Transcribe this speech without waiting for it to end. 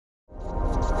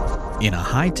In a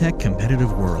high-tech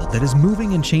competitive world that is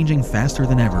moving and changing faster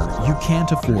than ever, you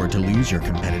can't afford to lose your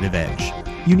competitive edge.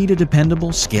 You need a dependable,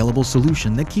 scalable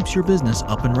solution that keeps your business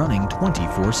up and running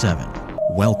 24/7.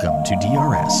 Welcome to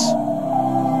DRS.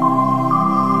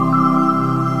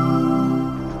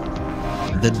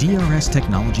 The DRS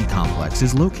Technology Complex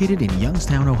is located in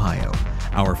Youngstown, Ohio.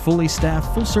 Our fully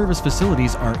staffed, full-service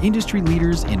facilities are industry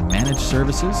leaders in managed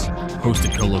services,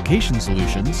 hosted co-location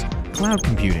solutions, cloud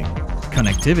computing,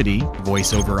 connectivity,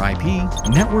 voice over IP,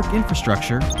 network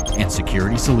infrastructure, and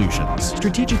security solutions.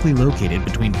 Strategically located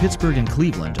between Pittsburgh and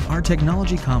Cleveland, our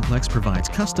technology complex provides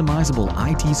customizable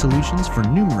IT solutions for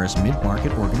numerous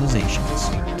mid-market organizations.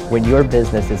 When your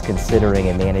business is considering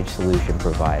a managed solution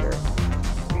provider,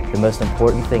 the most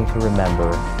important thing to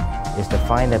remember is to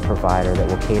find a provider that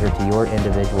will cater to your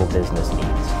individual business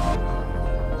needs.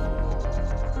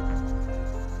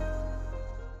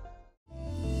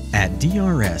 At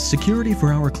DRS, security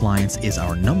for our clients is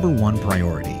our #1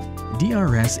 priority.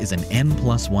 DRS is an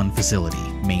N+1 facility,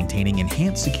 maintaining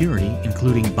enhanced security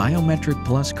including biometric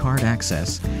plus card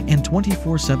access and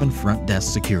 24/7 front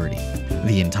desk security.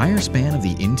 The entire span of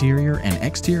the interior and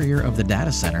exterior of the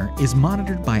data center is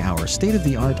monitored by our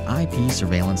state-of-the-art IP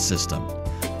surveillance system.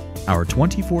 Our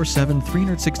 24/7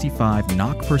 365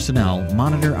 NOC personnel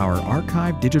monitor our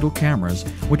archived digital cameras,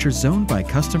 which are zoned by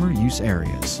customer use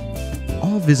areas.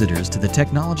 All visitors to the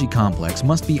technology complex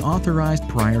must be authorized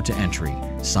prior to entry,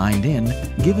 signed in,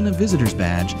 given a visitor's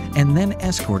badge, and then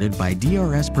escorted by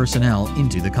DRS personnel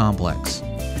into the complex.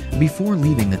 Before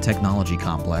leaving the technology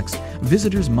complex,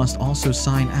 visitors must also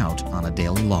sign out on a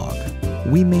daily log.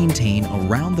 We maintain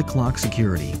around-the-clock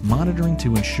security, monitoring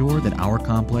to ensure that our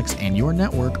complex and your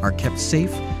network are kept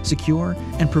safe, secure,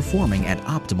 and performing at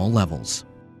optimal levels.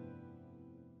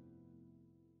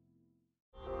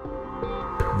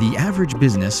 The average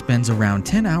business spends around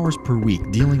 10 hours per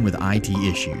week dealing with IT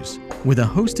issues. With a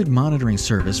hosted monitoring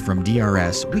service from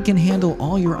DRS, we can handle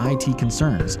all your IT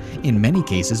concerns, in many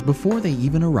cases before they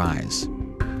even arise.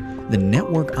 The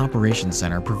Network Operations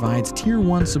Center provides Tier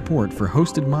 1 support for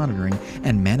hosted monitoring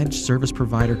and managed service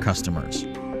provider customers.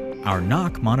 Our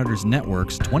NOC monitors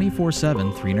networks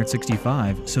 24/7,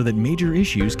 365 so that major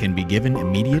issues can be given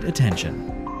immediate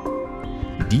attention.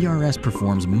 DRS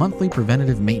performs monthly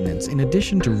preventative maintenance in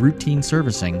addition to routine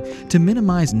servicing to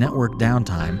minimize network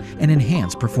downtime and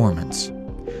enhance performance.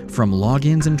 From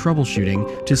logins and troubleshooting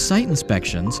to site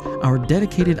inspections, our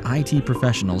dedicated IT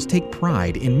professionals take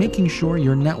pride in making sure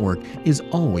your network is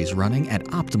always running at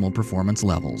optimal performance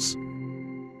levels.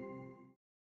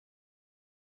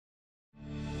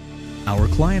 Our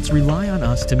clients rely on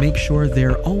us to make sure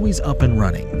they're always up and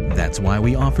running. That's why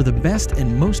we offer the best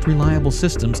and most reliable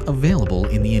systems available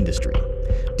in the industry.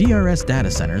 DRS data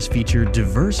centers feature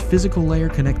diverse physical layer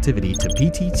connectivity to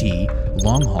PTT,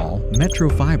 long haul, metro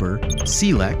fiber,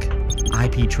 CLEC,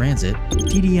 IP transit,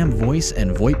 TDM voice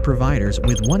and VoIP providers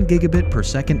with 1 gigabit per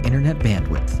second internet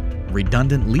bandwidth,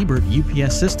 redundant Liebert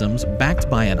UPS systems backed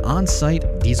by an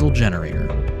on-site diesel generator,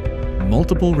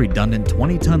 multiple redundant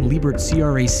 20-ton Liebert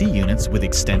CRAC units with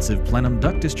extensive plenum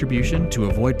duct distribution to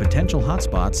avoid potential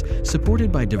hotspots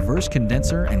supported by diverse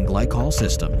condenser and glycol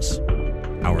systems.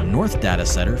 Our North Data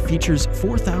Center features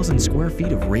 4,000 square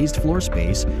feet of raised floor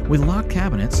space with locked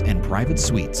cabinets and private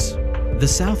suites. The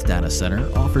South Data Center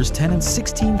offers tenants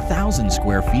 16,000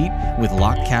 square feet with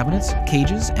locked cabinets,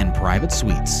 cages, and private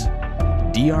suites.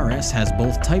 DRS has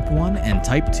both Type 1 and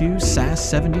Type 2 SAS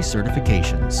 70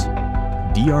 certifications.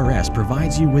 DRS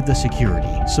provides you with the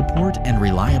security, support, and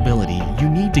reliability you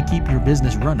need to keep your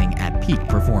business running at peak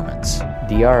performance.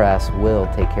 DRS will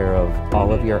take care of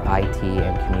all of your IT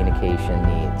and communication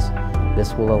needs.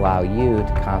 This will allow you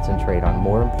to concentrate on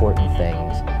more important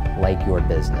things like your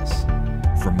business.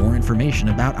 For more information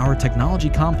about our technology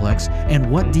complex and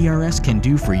what DRS can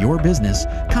do for your business,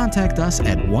 contact us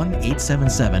at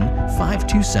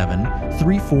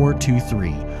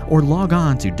 1-877-527-3423 or log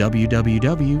on to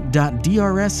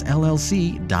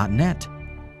www.drsllc.net.